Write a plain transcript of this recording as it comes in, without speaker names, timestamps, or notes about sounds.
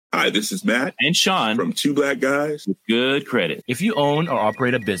Hi, this is Matt and Sean from Two Black Guys with Good Credit. If you own or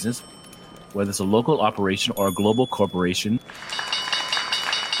operate a business, whether it's a local operation or a global corporation,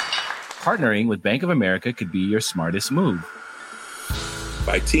 partnering with Bank of America could be your smartest move.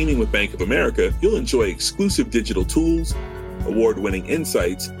 By teaming with Bank of America, you'll enjoy exclusive digital tools, award-winning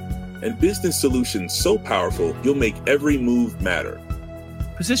insights, and business solutions so powerful you'll make every move matter.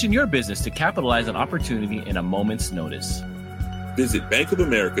 Position your business to capitalize on opportunity in a moment's notice. Visit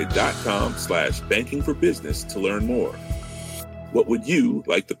bankofamerica.com/banking for business to learn more. What would you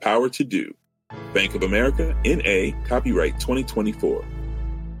like the power to do? Bank of America, N.A., copyright 2024.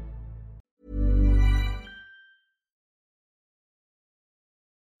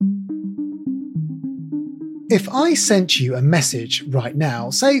 If I sent you a message right now,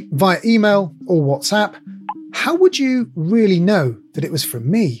 say via email or WhatsApp, how would you really know that it was from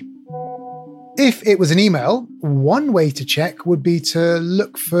me? If it was an email, one way to check would be to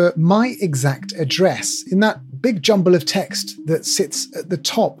look for my exact address in that big jumble of text that sits at the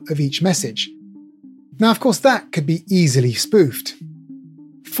top of each message. Now, of course, that could be easily spoofed.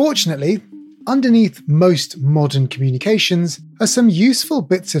 Fortunately, underneath most modern communications are some useful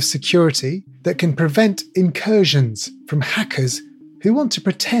bits of security that can prevent incursions from hackers who want to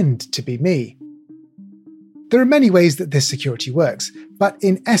pretend to be me. There are many ways that this security works, but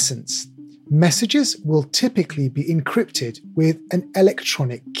in essence, messages will typically be encrypted with an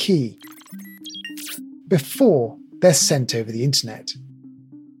electronic key before they're sent over the internet.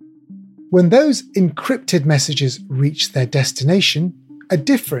 When those encrypted messages reach their destination, a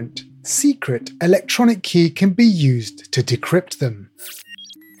different, secret electronic key can be used to decrypt them.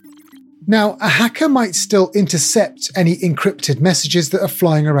 Now, a hacker might still intercept any encrypted messages that are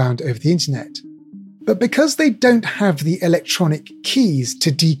flying around over the internet. But because they don't have the electronic keys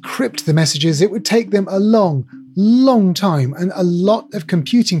to decrypt the messages, it would take them a long time and a lot of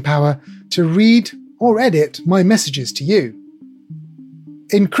computing power to read or edit my messages to you.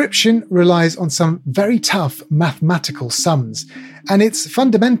 Encryption relies on some very tough mathematical sums, and it's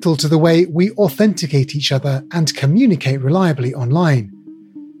fundamental to the way we authenticate each other and communicate reliably online.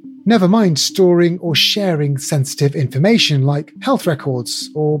 Never mind storing or sharing sensitive information like health records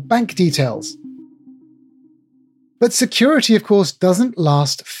or bank details. But security, of course, doesn't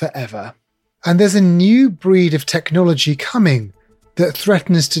last forever. And there's a new breed of technology coming that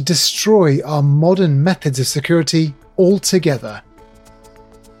threatens to destroy our modern methods of security altogether.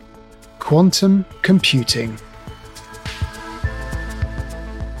 Quantum computing.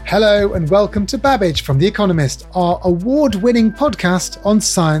 Hello and welcome to Babbage from The Economist, our award-winning podcast on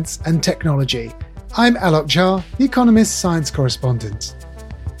science and technology. I'm Alok Jha, The Economist science correspondent.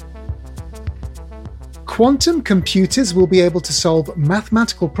 Quantum computers will be able to solve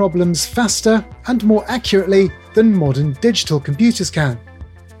mathematical problems faster and more accurately than modern digital computers can.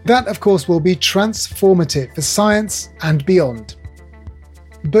 That, of course, will be transformative for science and beyond.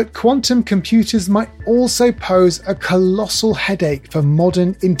 But quantum computers might also pose a colossal headache for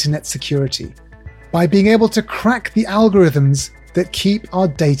modern internet security by being able to crack the algorithms that keep our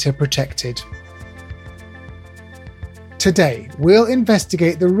data protected. Today, we'll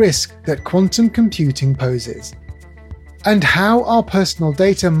investigate the risk that quantum computing poses and how our personal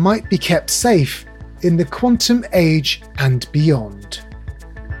data might be kept safe in the quantum age and beyond.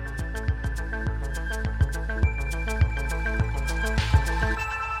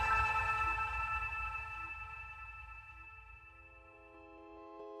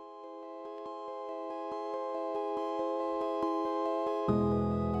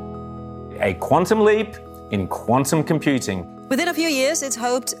 A quantum leap in quantum computing. Within a few years, it's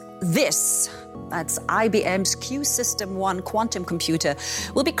hoped that's IBM's Q-System 1 quantum computer,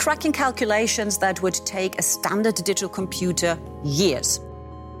 will be cracking calculations that would take a standard digital computer years.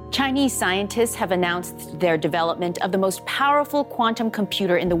 Chinese scientists have announced their development of the most powerful quantum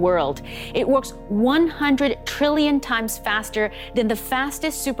computer in the world. It works 100 trillion times faster than the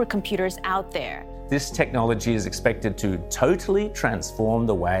fastest supercomputers out there. This technology is expected to totally transform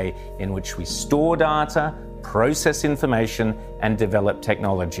the way in which we store data, process information, and develop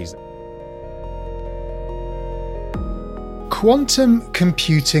technologies. Quantum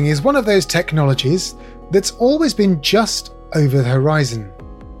computing is one of those technologies that's always been just over the horizon.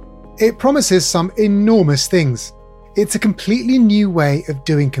 It promises some enormous things. It's a completely new way of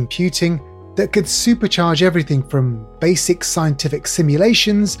doing computing that could supercharge everything from basic scientific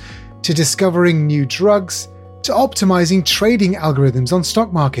simulations to discovering new drugs, to optimizing trading algorithms on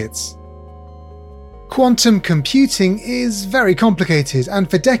stock markets. Quantum computing is very complicated, and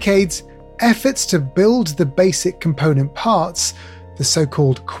for decades, efforts to build the basic component parts, the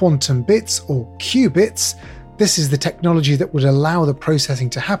so-called quantum bits or qubits, this is the technology that would allow the processing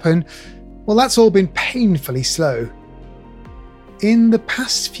to happen, well, that's all been painfully slow. In the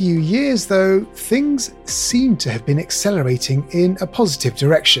past few years, though, things seem to have been accelerating in a positive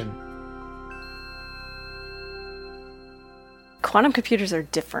direction. Quantum computers are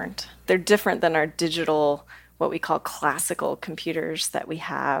different. They're different than our digital, what we call classical computers that we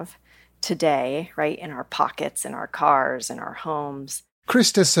have today, right, in our pockets, in our cars, in our homes.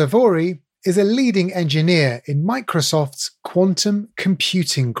 Krista Savori is a leading engineer in Microsoft's quantum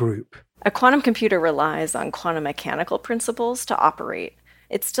computing group. A quantum computer relies on quantum mechanical principles to operate.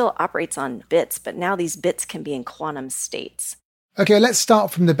 It still operates on bits, but now these bits can be in quantum states. Okay, let's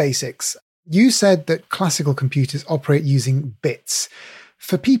start from the basics. You said that classical computers operate using bits.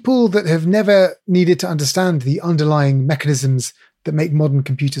 For people that have never needed to understand the underlying mechanisms that make modern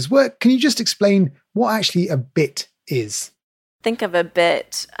computers work, can you just explain what actually a bit is? Think of a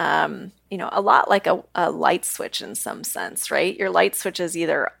bit, a lot like a light switch in some sense, right? Your light switch is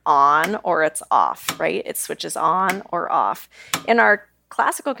either on or it's off, right? It switches on or off. In our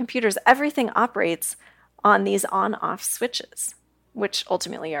classical computers, everything operates on these on-off switches, which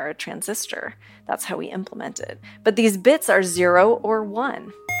ultimately are a transistor. That's how we implement it. But these bits are 0 or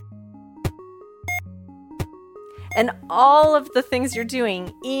 1. And all of the things you're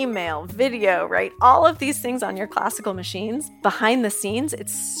doing, email, video, right? All of these things on your classical machines, behind the scenes,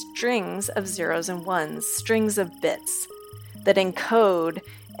 it's strings of zeros and ones, strings of bits that encode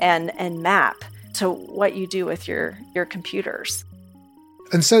and map to what you do with your computers.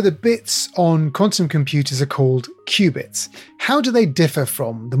 And so the bits on quantum computers are called qubits. How do they differ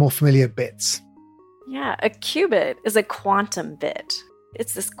from the more familiar bits? Yeah, a qubit is a quantum bit.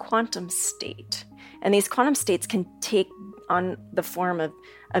 It's this quantum state. And these quantum states can take on the form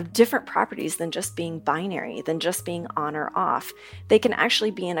of different properties than just being binary, than just being on or off. They can actually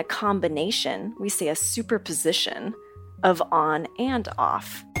be in a combination, we say a superposition, of on and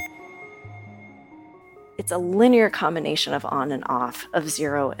off. It's a linear combination of on and off, of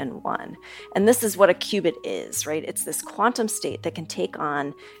 0 and 1. And this is what a qubit is, right? It's this quantum state that can take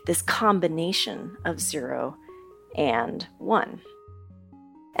on this combination of 0 and 1.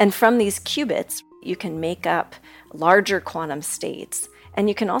 And from these qubits, you can make up larger quantum states, and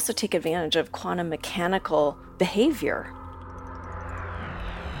you can also take advantage of quantum mechanical behavior.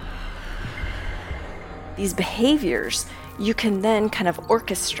 These behaviors you can then kind of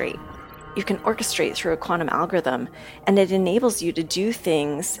orchestrate. You can orchestrate through a quantum algorithm, and it enables you to do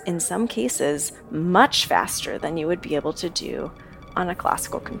things, in some cases, much faster than you would be able to do on a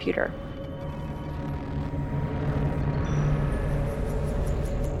classical computer.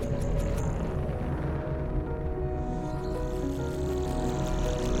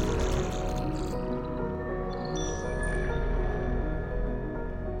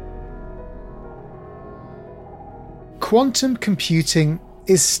 Quantum computing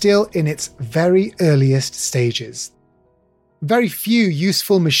is still in its very earliest stages. Very few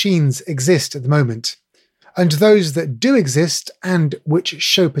useful machines exist at the moment, and those that do exist and which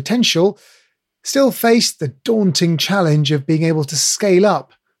show potential still face the daunting challenge of being able to scale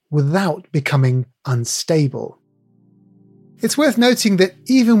up without becoming unstable. It's worth noting that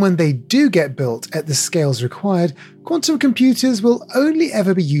even when they do get built at the scales required, quantum computers will only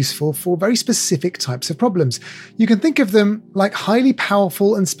ever be useful for very specific types of problems. You can think of them like highly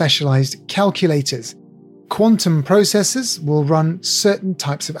powerful and specialized calculators. Quantum processors will run certain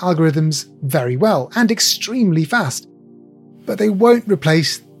types of algorithms very well and extremely fast, but they won't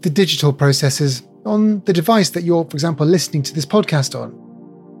replace the digital processors on the device that you're, for example, listening to this podcast on.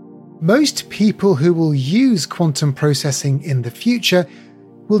 Most people who will use quantum processing in the future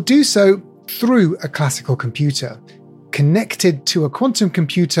will do so through a classical computer, connected to a quantum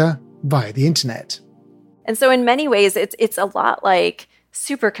computer via the internet. And so in many ways, it's a lot like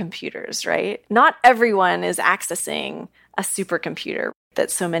supercomputers, right? Not everyone is accessing a supercomputer that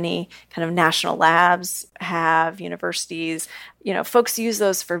so many kind of national labs have, universities. Folks use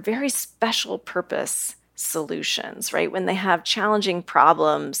those for very special purpose solutions, right? When they have challenging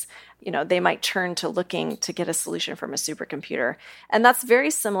problems, they might turn to looking to get a solution from a supercomputer. And that's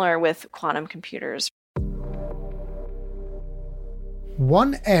very similar with quantum computers.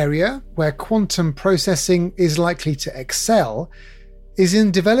 One area where quantum processing is likely to excel is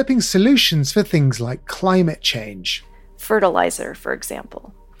in developing solutions for things like climate change. Fertilizer, for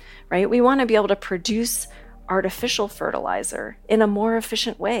example, right? We want to be able to produce artificial fertilizer in a more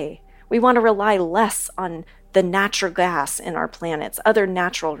efficient way. We want to rely less on the natural gas in our planets, other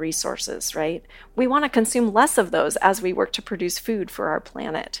natural resources, right? We want to consume less of those as we work to produce food for our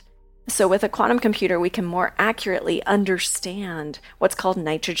planet. So with a quantum computer, we can more accurately understand what's called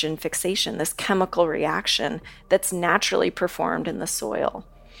nitrogen fixation, this chemical reaction that's naturally performed in the soil.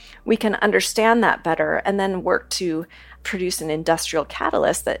 We can understand that better and then work to produce an industrial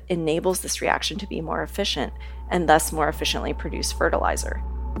catalyst that enables this reaction to be more efficient and thus more efficiently produce fertilizer.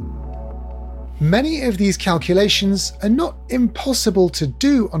 Many of these calculations are not impossible to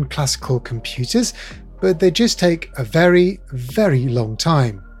do on classical computers, but they just take a very, very long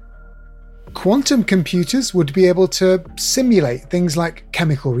time. Quantum computers would be able to simulate things like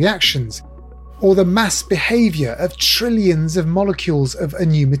chemical reactions, or the mass behaviour of trillions of molecules of a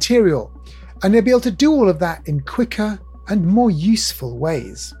new material, and they'll be able to do all of that in quicker and more useful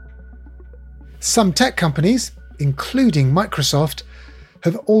ways. Some tech companies, including Microsoft,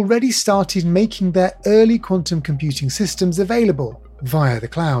 have already started making their early quantum computing systems available via the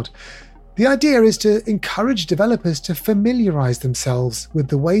cloud. The idea is to encourage developers to familiarise themselves with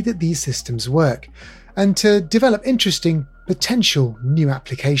the way that these systems work and to develop interesting, potential new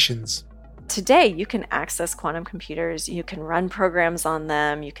applications. Today, you can access quantum computers, you can run programs on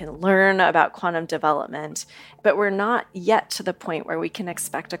them, you can learn about quantum development, but we're not yet to the point where we can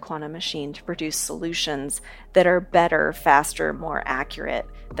expect a quantum machine to produce solutions that are better, faster, more accurate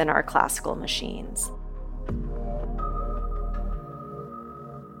than our classical machines.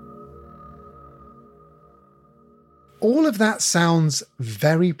 All of that sounds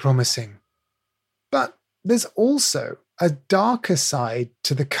very promising. But there's also a darker side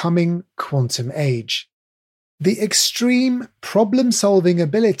to the coming quantum age. The extreme problem-solving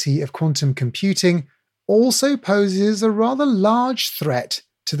ability of quantum computing also poses a rather large threat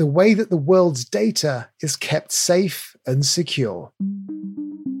to the way that the world's data is kept safe and secure.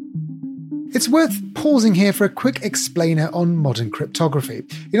 It's worth pausing here for a quick explainer on modern cryptography.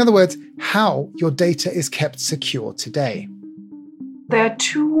 In other words, how your data is kept secure today. There are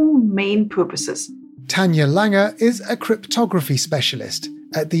two main purposes. Tanja Lange is a cryptography specialist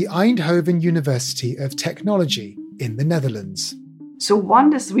at the Eindhoven University of Technology in the Netherlands. So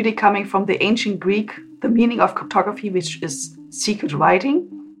one is really coming from the ancient Greek, the meaning of cryptography, which is secret writing.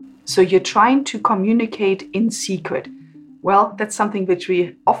 So you're trying to communicate in secret. Well, that's something which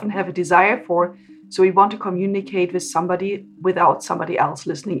we often have a desire for. So we want to communicate with somebody without somebody else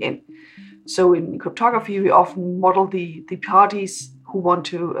listening in. So in cryptography, we often model the parties who want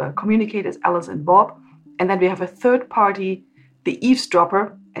to communicate as Alice and Bob. And then we have a third party, the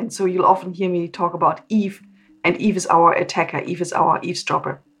eavesdropper. And so you'll often hear me talk about Eve. And Eve is our attacker. Eve is our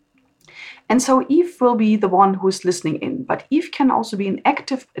eavesdropper. And so Eve will be the one who's listening in. But Eve can also be an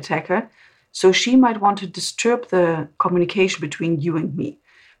active attacker. So she might want to disturb the communication between you and me.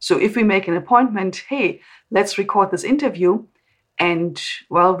 So if we make an appointment, hey, let's record this interview, and,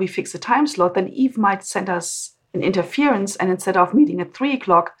 well, we fix a time slot, then Eve might send us an interference, and instead of meeting at 3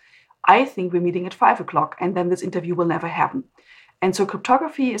 o'clock, I think we're meeting at 5 o'clock, and then this interview will never happen. And so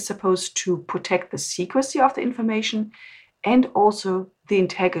cryptography is supposed to protect the secrecy of the information and also the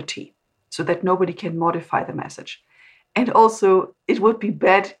integrity, so that nobody can modify the message. And also, it would be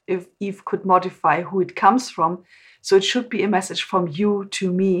bad if Eve could modify who it comes from. So it should be a message from you to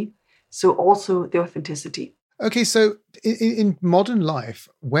me. So also the authenticity. Okay, so in modern life,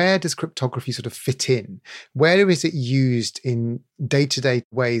 where does cryptography sort of fit in? Where is it used in day-to-day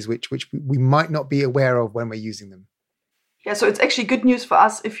ways which we might not be aware of when we're using them? Yeah, so it's actually good news for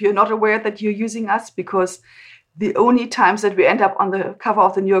us if you're not aware that you're using us, because the only times that we end up on the cover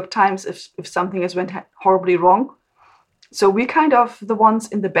of the New York Times if something has went horribly wrong. So we're kind of the ones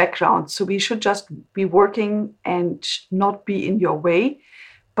in the background. So we should just be working and not be in your way,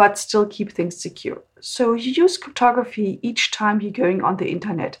 but still keep things secure. So you use cryptography each time you're going on the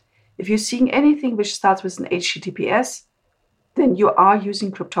internet. If you're seeing anything which starts with an HTTPS, then you are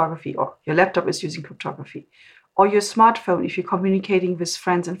using cryptography, or your laptop is using cryptography. Or your smartphone, if you're communicating with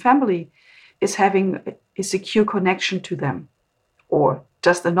friends and family, is having a secure connection to them. Or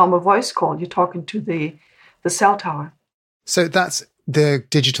just a normal voice call, you're talking to the cell tower. So that's the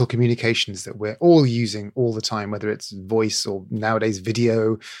digital communications that we're all using all the time, whether it's voice or nowadays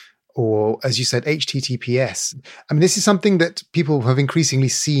video, or, as you said, HTTPS. I mean, this is something that people have increasingly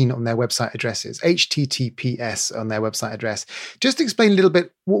seen on their website addresses, HTTPS on their website address. Just explain a little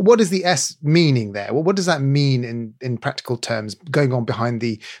bit, what is the S meaning there? What does that mean in practical terms, going on behind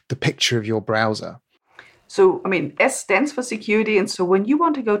the picture of your browser? So, I mean, S stands for security. And so when you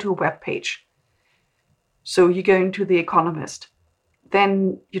want to go to a web page, so you're going to The Economist,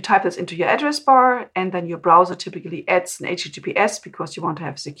 then you type this into your address bar, and then your browser typically adds an HTTPS because you want to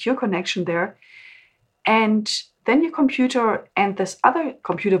have a secure connection there. And then your computer and this other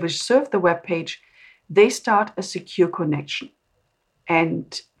computer which served the web page, they start a secure connection.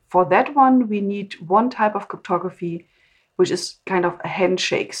 And For that one, we need one type of cryptography, which is kind of a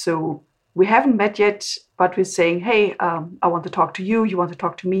handshake. So we haven't met yet, but we're saying, hey, I want to talk to you, you want to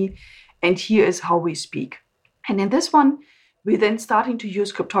talk to me, and here is how we speak. And in this one, we're then starting to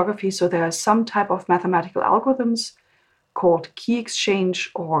use cryptography. So there are some type of mathematical algorithms called key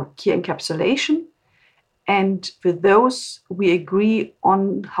exchange or key encapsulation. And with those, we agree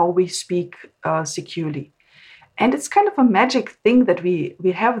on how we speak securely. And it's kind of a magic thing that we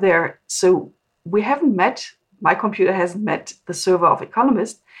have there. So we haven't met, my computer hasn't met the server of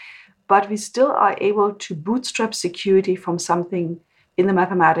Economist, but we still are able to bootstrap security from something in the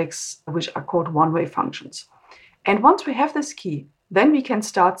mathematics, which are called one-way functions. And once we have this key, then we can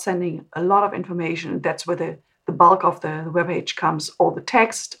start sending a lot of information. That's where the bulk of the web page comes, all the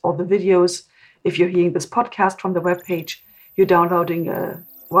text, all the videos. If you're hearing this podcast from the web page, you're downloading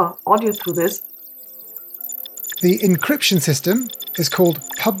audio through this. The encryption system is called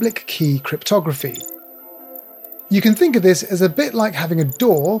public key cryptography. You can think of this as a bit like having a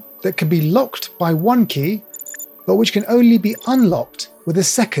door that can be locked by one key, but which can only be unlocked with a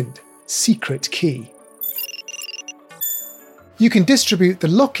second secret key. You can distribute the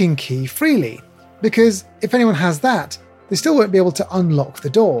locking key freely, because if anyone has that, they still won't be able to unlock the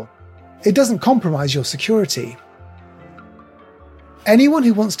door. It doesn't compromise your security. Anyone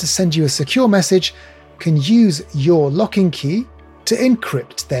who wants to send you a secure message can use your locking key to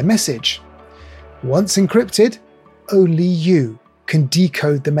encrypt their message. Once encrypted, only you can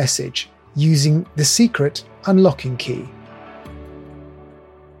decode the message using the secret unlocking key.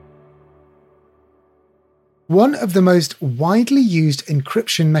 One of the most widely used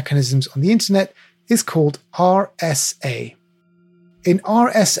encryption mechanisms on the internet is called RSA. In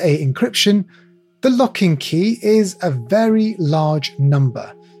RSA encryption, the locking key is a very large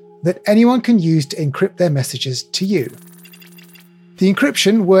number that anyone can use to encrypt their messages to you. The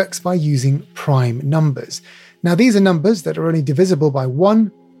encryption works by using prime numbers. Now, these are numbers that are only divisible by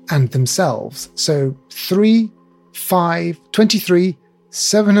 1 and themselves. So 3, 5, 23,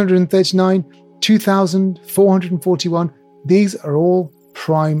 739, 2,441, these are all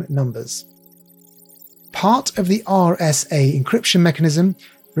prime numbers. Part of the RSA encryption mechanism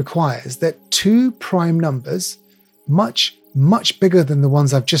requires that 2 prime numbers, much bigger than the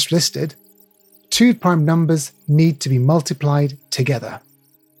ones I've just listed, 2 prime numbers need to be multiplied together.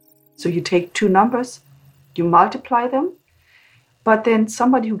 So you take 2 numbers, you multiply them, but then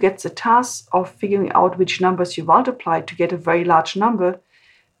somebody who gets the task of figuring out which numbers you multiply to get a very large number,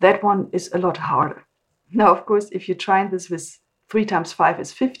 that one is a lot harder. Now, of course, if you're trying this with 3 times 5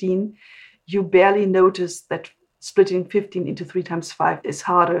 is 15, you barely notice that splitting 15 into 3 times 5 is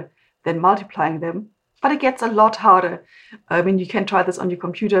harder than multiplying them. But it gets a lot harder. You can try this on your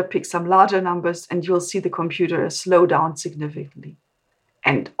computer, pick some larger numbers, and you'll see the computer slow down significantly.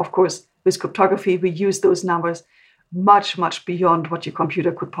 And of course, with cryptography, we use those numbers much beyond what your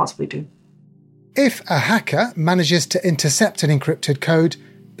computer could possibly do. If a hacker manages to intercept an encrypted code,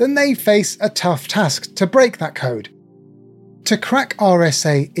 then they face a tough task to break that code. To crack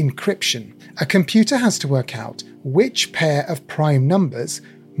RSA encryption, a computer has to work out which pair of prime numbers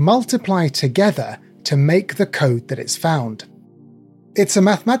multiply together to make the code that it's found. It's a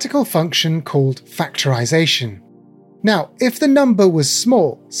mathematical function called factorization. Now, if the number was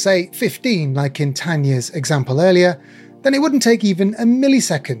small, say 15 like in Tanya's example earlier, then it wouldn't take even a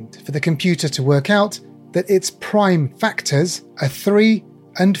millisecond for the computer to work out that its prime factors are 3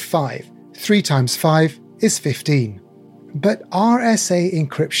 and 5. 3 times 5 is 15. But RSA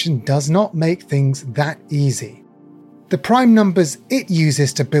encryption does not make things that easy. The prime numbers it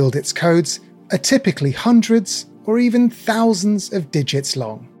uses to build its codes are typically hundreds or even thousands of digits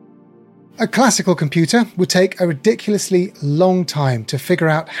long. A classical computer would take a ridiculously long time to figure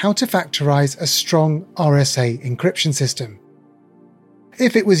out how to factorize a strong RSA encryption system.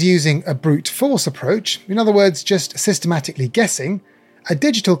 If it was using a brute force approach, in other words, just systematically guessing, a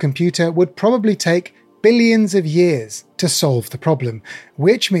digital computer would probably take billions of years to solve the problem,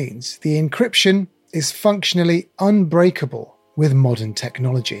 which means the encryption is functionally unbreakable with modern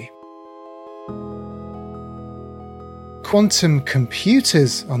technology. Quantum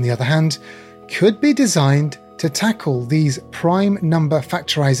computers, on the other hand, could be designed to tackle these prime number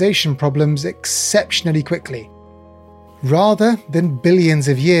factorization problems exceptionally quickly. Rather than billions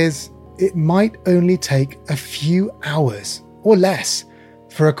of years, it might only take a few hours or less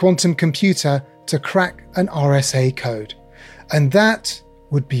for a quantum computer to crack an RSA code. And that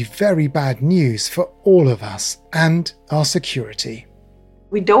would be very bad news for all of us and our security.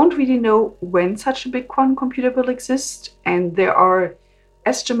 We don't really know when such a big quantum computer will exist, and there are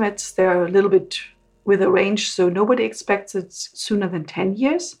estimates, they're a little bit with a range, so nobody expects it sooner than 10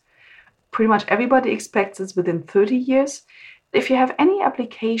 years. pretty much everybody expects this within 30 years. If you have any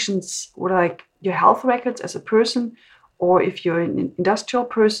applications like your health records as a person, or if you're an industrial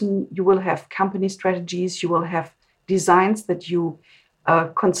person, you will have company strategies, you will have designs that you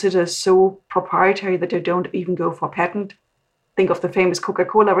consider so proprietary that they don't even go for patent. Think of the famous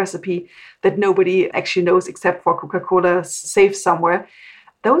Coca-Cola recipe that nobody actually knows except for Coca-Cola safe somewhere.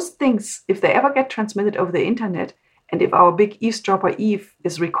 Those things, if they ever get transmitted over the internet, and if our big eavesdropper Eve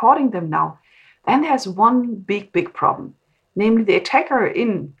is recording them now, then there's one big problem. Namely, the attacker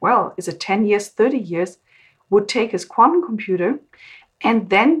in, is it 10 years, 30 years, would take his quantum computer and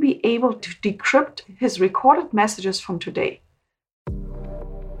then be able to decrypt his recorded messages from today.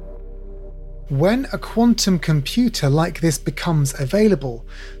 When a quantum computer like this becomes available,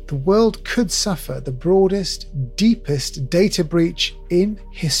 the world could suffer the broadest, deepest data breach in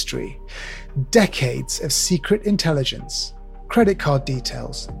history. Decades of secret intelligence, credit card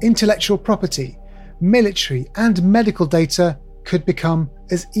details, intellectual property, military and medical data could become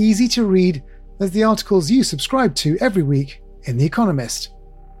as easy to read as the articles you subscribe to every week in The Economist.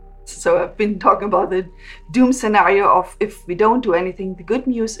 So I've been talking about the doom scenario of if we don't do anything. The good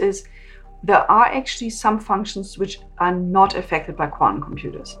news is there are actually some functions which are not affected by quantum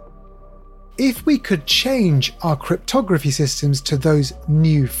computers. If we could change our cryptography systems to those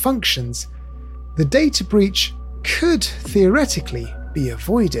new functions, the data breach could theoretically be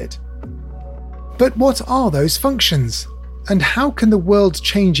avoided. But what are those functions? And how can the world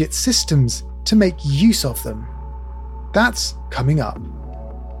change its systems to make use of them? That's coming up.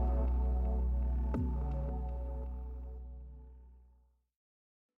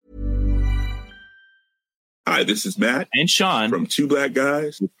 Hi, this is Matt And Sean from Two Black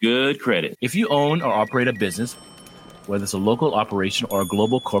Guys with Good Credit. If you own or operate a business, whether it's a local operation or a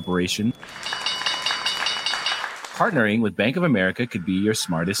global corporation, partnering with Bank of America could be your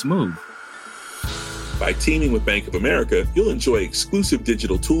smartest move. By teaming with Bank of America, you'll enjoy exclusive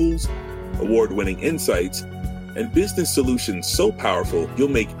digital tools, award-winning insights, and business solutions so powerful you'll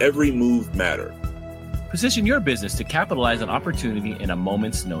make every move matter. Position your business to capitalize on opportunity in a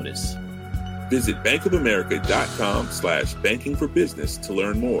moment's notice. Visit bankofamerica.com/banking for business to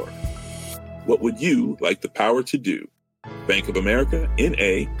learn more. What would you like the power to do? Bank of America,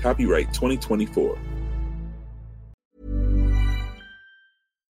 N.A., copyright 2024.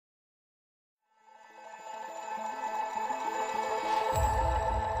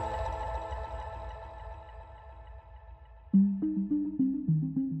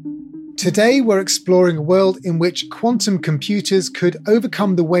 Today, we're exploring a world in which quantum computers could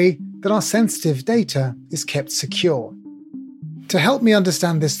overcome the way that our sensitive data is kept secure. To help me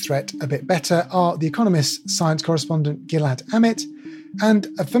understand this threat a bit better are The Economist science correspondent Gilad Amit and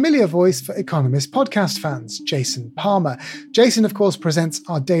a familiar voice for Economist podcast fans, Jason Palmer. Jason, of course, presents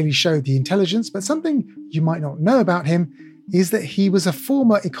our daily show, The Intelligence, but something you might not know about him is that he was a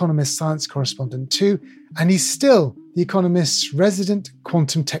former Economist science correspondent too, and he's still The Economist's resident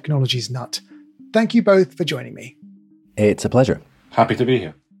quantum technologies nut. Thank you both for joining me. It's a pleasure. Happy to be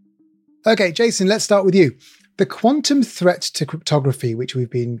here. Okay, Jason, let's start with you. The quantum threat to cryptography, which we've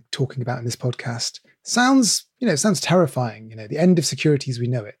been talking about in this podcast, sounds terrifying. The end of security as we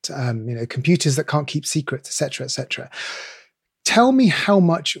know it. Computers that can't keep secrets, etc., etc. Tell me how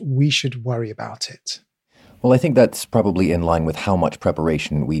much we should worry about it. Well, I think that's probably in line with how much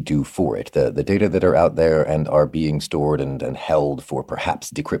preparation we do for it. The data that are out there and are being stored and held for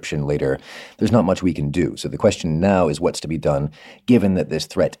perhaps decryption later, there's not much we can do. So the question now is what's to be done, given that this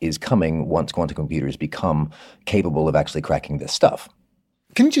threat is coming once quantum computers become capable of actually cracking this stuff.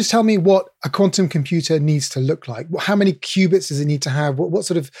 Can you just tell me what a quantum computer needs to look like? How many qubits does it need to have? What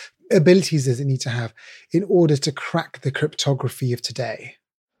sort of abilities does it need to have in order to crack the cryptography of today?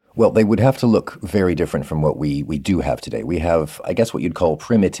 Well, they would have to look very different from what we do have today. We have, I guess, what you'd call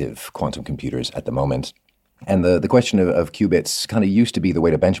primitive quantum computers at the moment. And the question of qubits kind of used to be the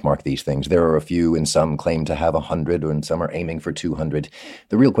way to benchmark these things. There are a few, and some claim to have 100, and some are aiming for 200.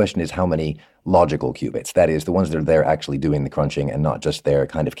 The real question is how many logical qubits. That is, the ones that are there actually doing the crunching and not just there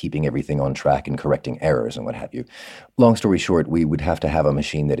kind of keeping everything on track and correcting errors and what have you. Long story short, we would have to have a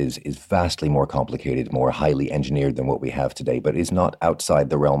machine that is vastly more complicated, more highly engineered than what we have today, but is not outside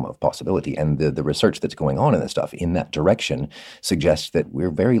the realm of possibility. And the research that's going on in this stuff in that direction suggests that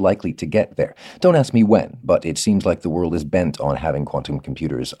we're very likely to get there. Don't ask me when, but it seems like the world is bent on having quantum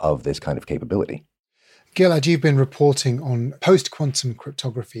computers of this kind of capability. Gilad, you've been reporting on post-quantum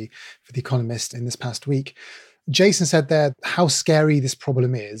cryptography for The Economist in this past week. Jason said there how scary this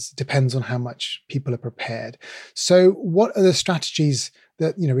problem is depends on how much people are prepared. So what are the strategies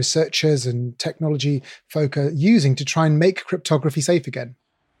that researchers and technology folk are using to try and make cryptography safe again?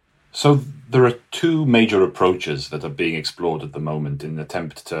 So there are two major approaches that are being explored at the moment in an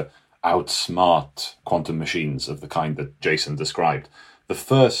attempt to outsmart quantum machines of the kind that Jason described. The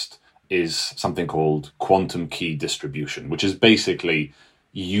first is something called quantum key distribution, which is basically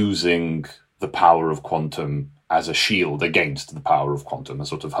using the power of quantum as a shield against the power of quantum, a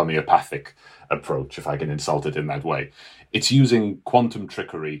sort of homeopathic approach, if I can insult it in that way. It's using quantum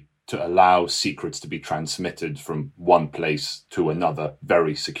trickery to allow secrets to be transmitted from one place to another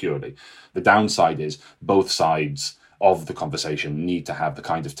very securely. The downside is both sides of the conversation need to have the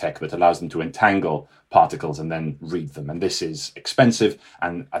kind of tech that allows them to entangle particles and then read them. And this is expensive.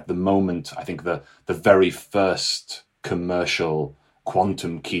 And at the moment, I think the very first commercial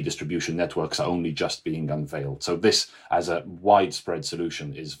quantum key distribution networks are only just being unveiled. So this, as a widespread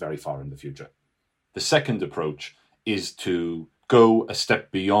solution, is very far in the future. The second approach is to go a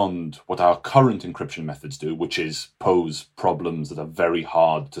step beyond what our current encryption methods do, which is pose problems that are very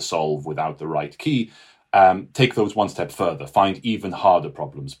hard to solve without the right key. Take those one step further, find even harder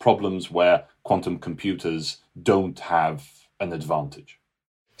problems where quantum computers don't have an advantage.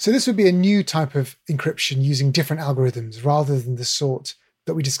 So this would be a new type of encryption using different algorithms rather than the sort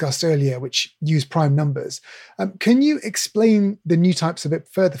that we discussed earlier, which use prime numbers. Can you explain the new types a bit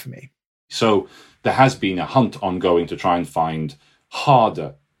further for me? So there has been a hunt ongoing to try and find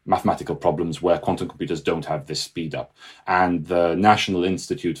harder mathematical problems where quantum computers don't have this speed up. And the National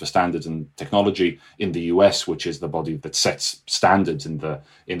Institute for Standards and Technology in the US, which is the body that sets standards in the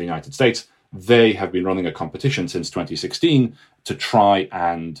United States, they have been running a competition since 2016 to try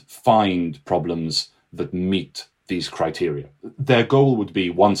and find problems that meet these criteria. Their goal would be,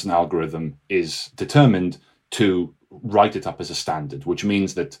 once an algorithm is determined, to write it up as a standard, which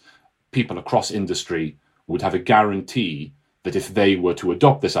means that people across industry would have a guarantee that if they were to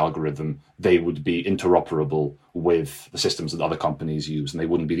adopt this algorithm, they would be interoperable with the systems that other companies use, and they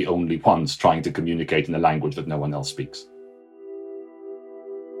wouldn't be the only ones trying to communicate in a language that no one else speaks.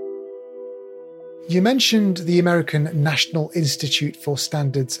 You mentioned the American National Institute for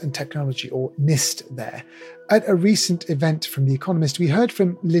Standards and Technology, or NIST, there. At a recent event from The Economist, we heard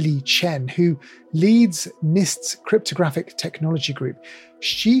from Lily Chen, who leads NIST's cryptographic technology group.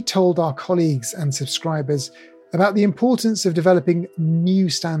 She told our colleagues and subscribers about the importance of developing new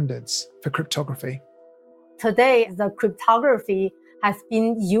standards for cryptography. Today, the cryptography has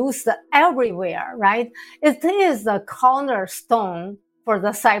been used everywhere, right? It is the cornerstone for the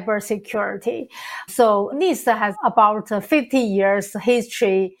cybersecurity. So NIST has about 50 years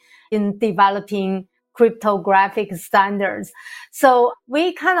history in developing cryptographic standards. So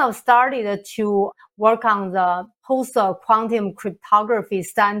we kind of started to work on the post-quantum cryptography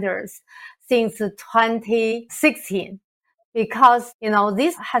standards since 2016, because,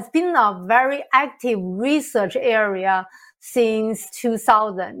 this has been a very active research area since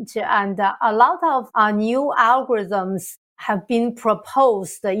 2000, and a lot of new algorithms have been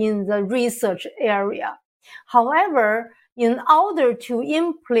proposed in the research area. However, in order to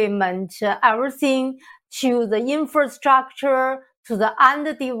implement everything to the infrastructure, to the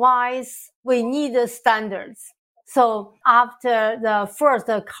end device, we need standards. So after the first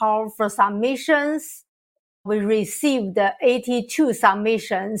call for submissions, we received 82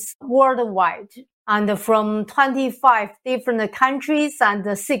 submissions worldwide, and from 25 different countries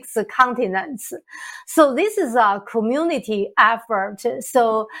and 6 continents. So this is a community effort.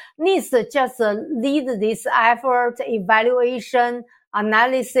 So NIST just lead this effort, evaluation,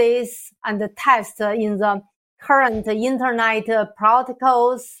 analysis, and test in the current internet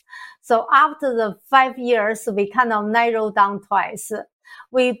protocols. So after the 5 years, we kind of narrowed down twice.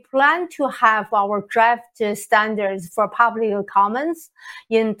 We plan to have our draft standards for public comments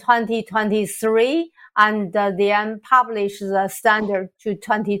in 2023 and then publish the standard to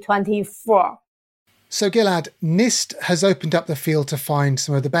 2024. So Gilad, NIST has opened up the field to find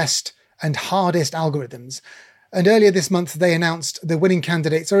some of the best and hardest algorithms. And earlier this month, they announced the winning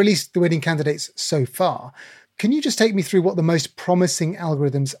candidates, or at least the winning candidates so far. Can you just take me through what the most promising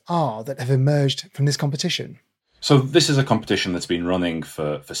algorithms are that have emerged from this competition? So this is a competition that's been running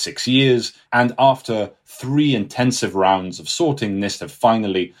for 6 years. And after 3 intensive rounds of sorting, NIST have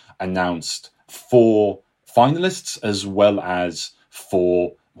finally announced 4 finalists as well as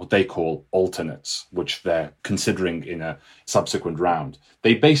 4 what they call alternates, which they're considering in a subsequent round.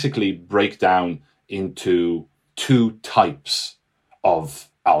 They basically break down into 2 types of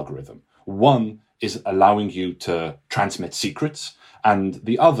algorithm. One is allowing you to transmit secrets, and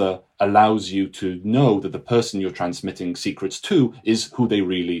the other allows you to know that the person you're transmitting secrets to is who they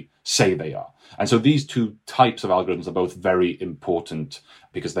really say they are. And so these 2 types of algorithms are both very important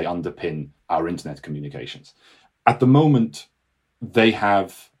because they underpin our internet communications. At the moment, they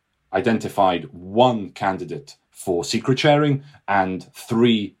have identified 1 candidate for secret sharing and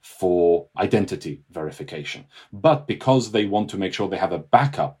 3 for identity verification. But because they want to make sure they have a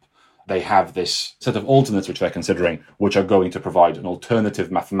backup, they have this set of alternates which they're considering, which are going to provide an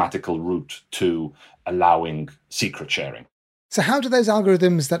alternative mathematical route to allowing secret sharing. So how do those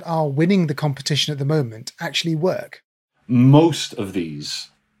algorithms that are winning the competition at the moment actually work? Most of these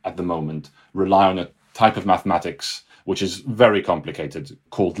at the moment rely on a type of mathematics which is very complicated,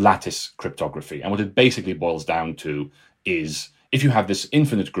 called lattice cryptography. And what it basically boils down to is, if you have this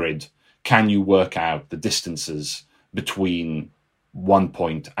infinite grid, can you work out the distances between one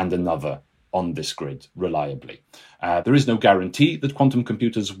point and another on this grid reliably? There is no guarantee that quantum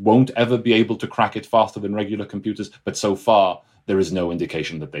computers won't ever be able to crack it faster than regular computers, but so far there is no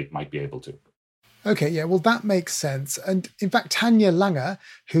indication that they might be able to. Okay, yeah, well, that makes sense. And in fact, Tanja Lange,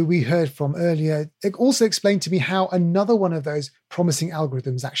 who we heard from earlier, it also explained to me how another one of those promising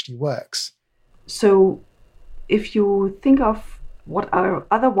algorithms actually works. So if you think of what are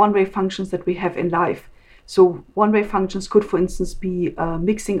other one-way functions that we have in life, so one-way functions could, for instance, be a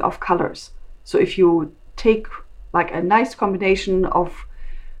mixing of colors. So if you take like a nice combination of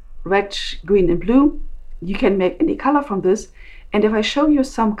red, green, and blue, you can make any color from this. And if I show you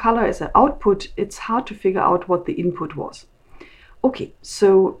some color as an output, it's hard to figure out what the input was. Okay,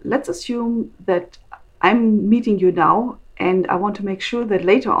 so let's assume that I'm meeting you now, and I want to make sure that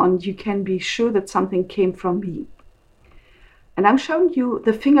later on you can be sure that something came from me. And I'm showing you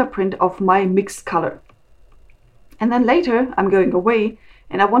the fingerprint of my mixed color. And then later I'm going away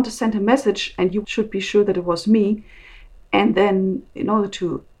and I want to send a message, and you should be sure that it was me. And then in order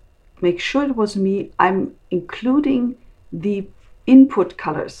to make sure it was me, I'm including the input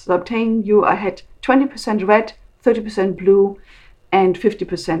colors. So I'm telling you I had 20% red, 30% blue, and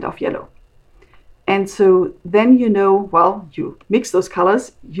 50% of yellow. And so then you know, well, you mix those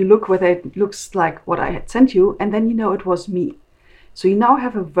colors, you look whether it looks like what I had sent you, and then you know it was me. So you now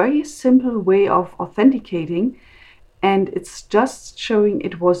have a very simple way of authenticating, and it's just showing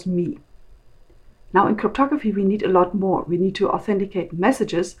it was me. Now in cryptography, we need a lot more. We need to authenticate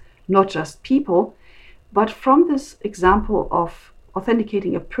messages, not just people. But from this example of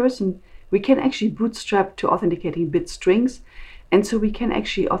authenticating a person, we can actually bootstrap to authenticating bit strings. And so we can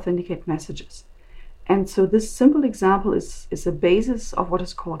actually authenticate messages. And so this simple example is a basis of what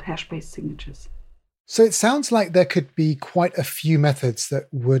is called hash-based signatures. So it sounds like there could be quite a few methods that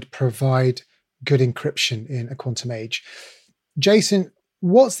would provide good encryption in a quantum age. Jason,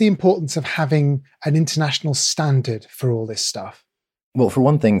 what's the importance of having an international standard for all this stuff? Well, for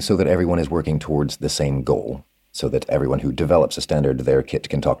one thing, so that everyone is working towards the same goal, so that everyone who develops a standard, their kit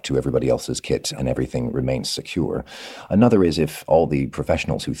can talk to everybody else's kit and everything remains secure. Another is if all the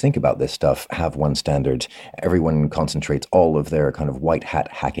professionals who think about this stuff have one standard, everyone concentrates all of their kind of white hat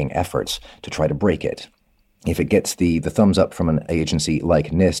hacking efforts to try to break it. If it gets the thumbs up from an agency like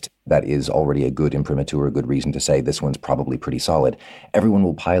NIST, that is already a good imprimatur, a good reason to say this one's probably pretty solid. Everyone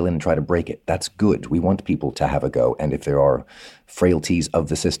will pile in and try to break it. That's good. We want people to have a go. And if there are frailties of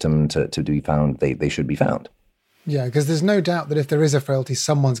the system to be found, they should be found. Yeah, because there's no doubt that if there is a frailty,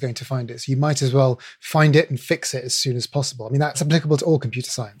 someone's going to find it. So you might as well find it and fix it as soon as possible. I mean, that's applicable to all computer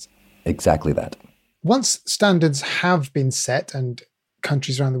science. Exactly that. Once standards have been set and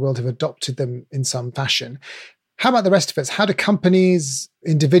countries around the world have adopted them in some fashion, how about the rest of us? How do companies,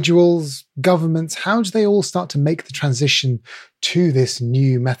 individuals, governments, how do they all start to make the transition to this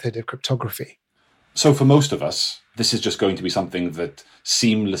new method of cryptography? So for most of us, this is just going to be something that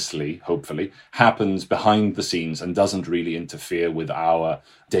seamlessly, hopefully, happens behind the scenes and doesn't really interfere with our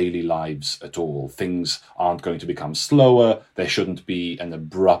daily lives at all. Things aren't going to become slower. There shouldn't be an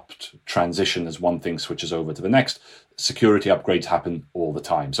abrupt transition as one thing switches over to the next. Security upgrades happen all the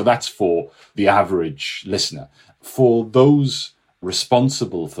time. So that's for the average listener. For those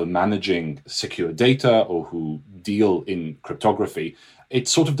responsible for managing secure data or who deal in cryptography, it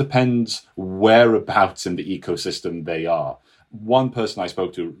sort of depends whereabouts in the ecosystem they are. One person I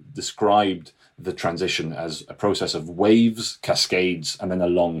spoke to described the transition as a process of waves, cascades, and then a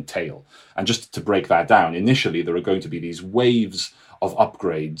long tail. And just to break that down, initially there are going to be these waves of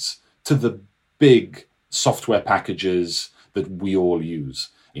upgrades to the big software packages that we all use.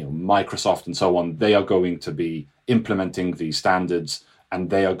 You know, Microsoft and so on, they are going to be implementing these standards and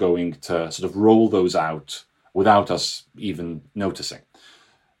they are going to sort of roll those out without us even noticing.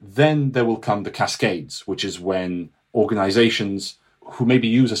 Then there will come the cascades, which is when organizations who maybe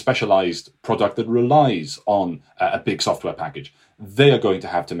use a specialized product that relies on a big software package, they are going to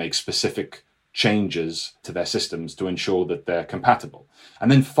have to make specific changes to their systems to ensure that they're compatible.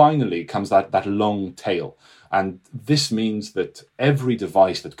 And then finally comes that long tail, And this means that every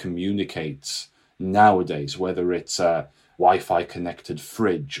device that communicates nowadays, whether it's a Wi-Fi connected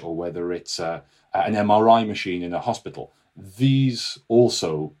fridge or whether it's an MRI machine in a hospital, these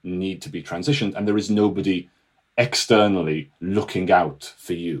also need to be transitioned, and there is nobody externally looking out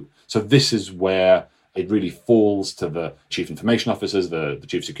for you. So this is where it really falls to the chief information officers, the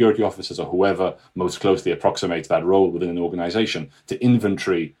chief security officers, or whoever most closely approximates that role within an organization to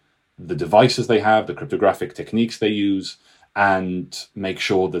inventory the devices they have, the cryptographic techniques they use, and make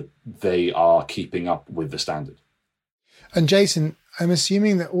sure that they are keeping up with the standard. And Jason, I'm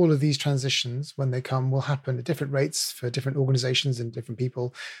assuming that all of these transitions, when they come, will happen at different rates for different organizations and different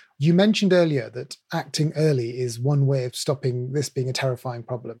people. You mentioned earlier that acting early is one way of stopping this being a terrifying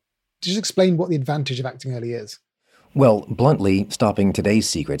problem. Just explain what the advantage of acting early is. Well, bluntly, stopping today's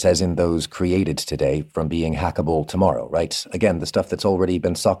secrets, as in those created today, from being hackable tomorrow, right? Again, the stuff that's already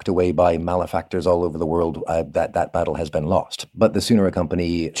been socked away by malefactors all over the world, that battle has been lost. But the sooner a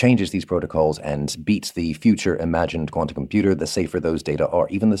company changes these protocols and beats the future imagined quantum computer, the safer those data are,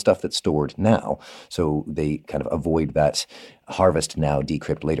 even the stuff that's stored now. So they kind of avoid that harvest now,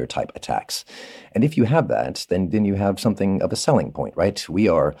 decrypt later type attacks. And if you have that, then you have something of a selling point, right? We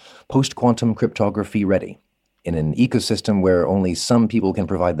are post-quantum cryptography ready. In an ecosystem where only some people can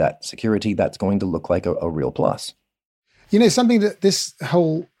provide that security, that's going to look like a real plus. You know, something that this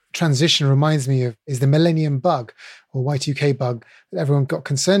whole transition reminds me of is the millennium bug, or Y2K bug, that everyone got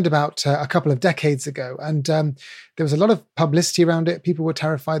concerned about a couple of decades ago. And there was a lot of publicity around it. People were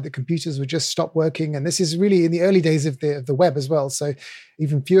terrified that computers would just stop working. And this is really in the early days of the web as well. So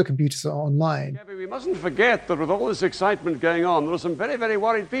even fewer computers are online. Yeah, but we mustn't forget that with all this excitement going on, there are some very, very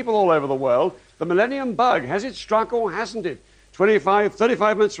worried people all over the world. The millennium bug, has it struck or hasn't it? 35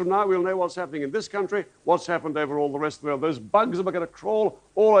 minutes from now, we'll know what's happening in this country, what's happened over all the rest of the world. Those bugs are going to crawl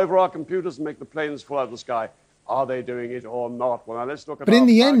all over our computers and make the planes fall out of the sky. Are they doing it or not? Well, now let's look at. But in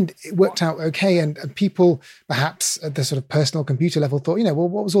the end, it worked out okay. And people, perhaps at the sort of personal computer level, thought, well,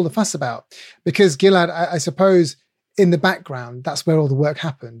 what was all the fuss about? Because Gilad, I suppose, in the background, that's where all the work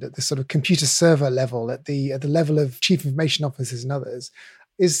happened, at the sort of computer server level, at the level of chief information officers and others.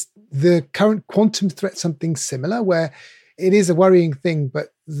 Is the current quantum threat something similar, where it is a worrying thing, but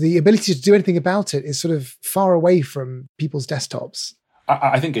the ability to do anything about it is sort of far away from people's desktops?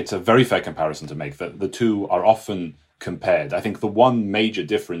 I think it's a very fair comparison to make. The two are often compared. I think the one major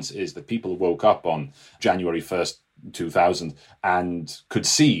difference is that people woke up on January 1st, 2000 and could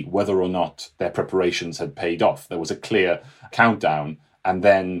see whether or not their preparations had paid off. There was a clear countdown, and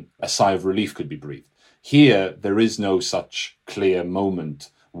then a sigh of relief could be breathed. Here, there is no such clear moment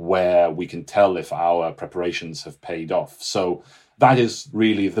where we can tell if our preparations have paid off. So that is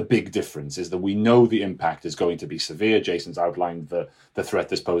really the big difference, is that we know the impact is going to be severe. Jason's outlined the threat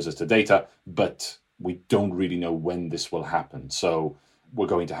this poses to data, but we don't really know when this will happen. So we're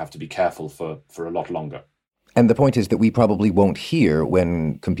going to have to be careful for a lot longer. And the point is that we probably won't hear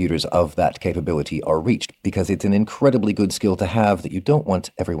when computers of that capability are reached, because it's an incredibly good skill to have that you don't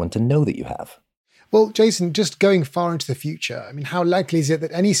want everyone to know that you have. Well, Jason, just going far into the future, I mean, how likely is it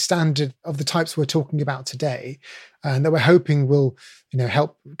that any standard of the types we're talking about today and that we're hoping will,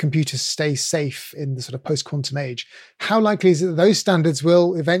 help computers stay safe in the sort of post-quantum age, how likely is it that those standards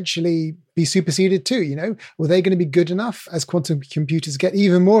will eventually be superseded too? Were they going to be good enough as quantum computers get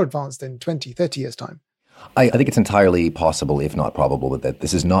even more advanced in 20, 30 years' time? I think it's entirely possible, if not probable, that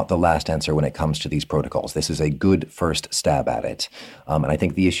this is not the last answer when it comes to these protocols. This is a good first stab at it. And I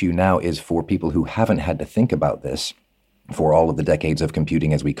think the issue now is for people who haven't had to think about this for all of the decades of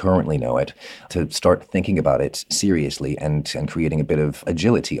computing as we currently know it, to start thinking about it seriously and creating a bit of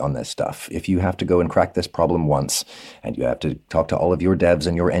agility on this stuff. If you have to go and crack this problem once, and you have to talk to all of your devs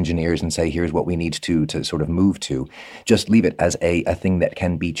and your engineers and say, here's what we need to sort of move to, just leave it as a thing that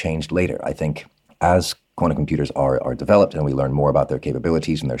can be changed later. I think as quantum computers are developed and we learn more about their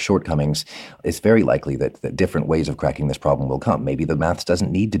capabilities and their shortcomings, it's very likely that different ways of cracking this problem will come. Maybe the maths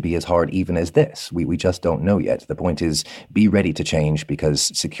doesn't need to be as hard even as this. We just don't know yet. The point is, be ready to change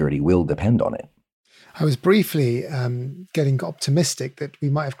because security will depend on it. I was briefly getting optimistic that we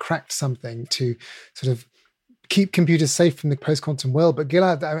might have cracked something to sort of keep computers safe from the post-quantum world. But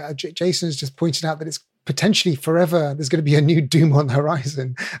Gilad, Jason has just pointed out that it's potentially forever, there's going to be a new doom on the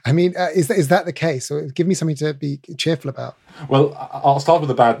horizon. I mean, is that the case? Or give me something to be cheerful about. Well, I'll start with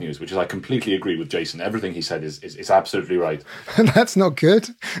the bad news, which is I completely agree with Jason. Everything he said is absolutely right. That's not good.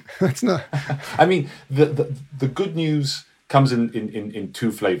 That's not. I mean, the good news comes in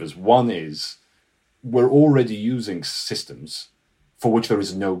two flavors. One is we're already using systems for which there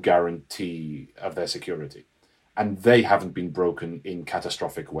is no guarantee of their security, and they haven't been broken in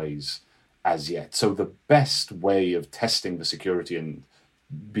catastrophic ways as yet. So the best way of testing the security and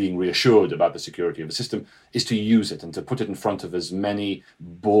being reassured about the security of a system is to use it and to put it in front of as many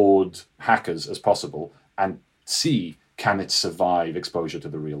bored hackers as possible and see, can it survive exposure to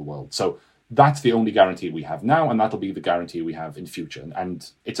the real world? So that's the only guarantee we have now, and that'll be the guarantee we have in future. And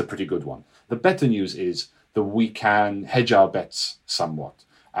it's a pretty good one. The better news is that we can hedge our bets somewhat,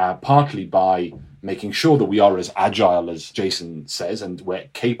 partly by making sure that we are as agile as Jason says, and we're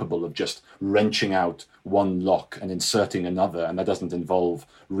capable of just wrenching out one lock and inserting another, and that doesn't involve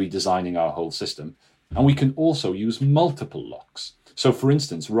redesigning our whole system. And we can also use multiple locks. So, for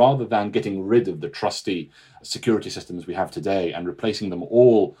instance, rather than getting rid of the trusty security systems we have today and replacing them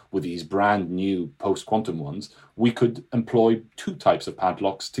all with these brand new post-quantum ones, we could employ two types of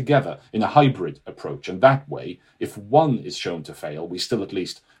padlocks together in a hybrid approach. And that way, if one is shown to fail, we still at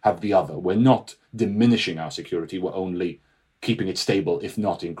least have the other. We're not diminishing our security, we're only keeping it stable, if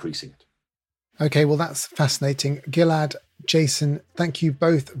not increasing it. Okay, well, that's fascinating. Gilad, Jason, thank you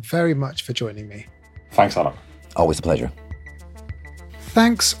both very much for joining me. Thanks, Alok. Always a pleasure.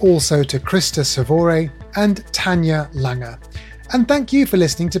 Thanks also to Krista Savore and Tanya Langer. And thank you for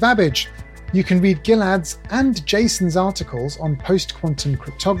listening to Babbage. You can read Gilad's and Jason's articles on post-quantum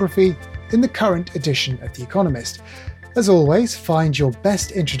cryptography in the current edition of The Economist. As always, find your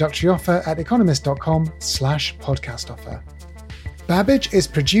best introductory offer at economist.com/podcast offer. Babbage is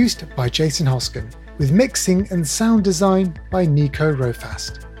produced by Jason Hoskin, with mixing and sound design by Nico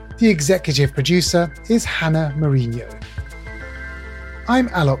Rofast. The executive producer is Hannah Mourinho. I'm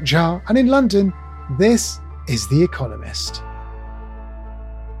Alok Jha, and in London, this is The Economist.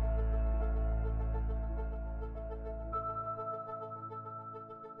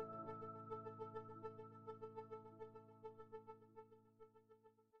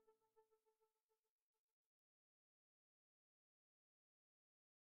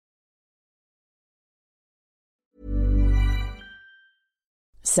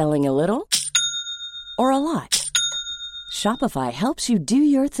 Selling a little or a lot? Shopify helps you do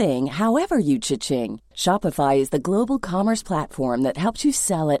your thing however you cha-ching. Shopify is the global commerce platform that helps you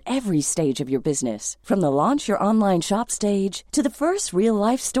sell at every stage of your business. From the launch your online shop stage to the first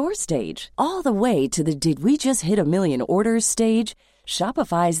real-life store stage, all the way to the did we just hit a million orders stage.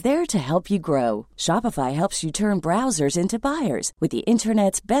 Shopify is there to help you grow. Shopify helps you turn browsers into buyers with the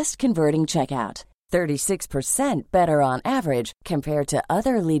internet's best converting checkout. 36% better on average compared to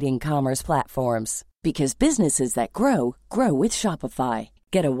other leading commerce platforms. Because businesses that grow, grow with Shopify.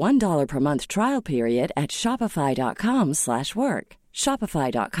 Get a $1 per month trial period at shopify.com/work.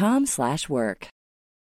 Shopify.com/work.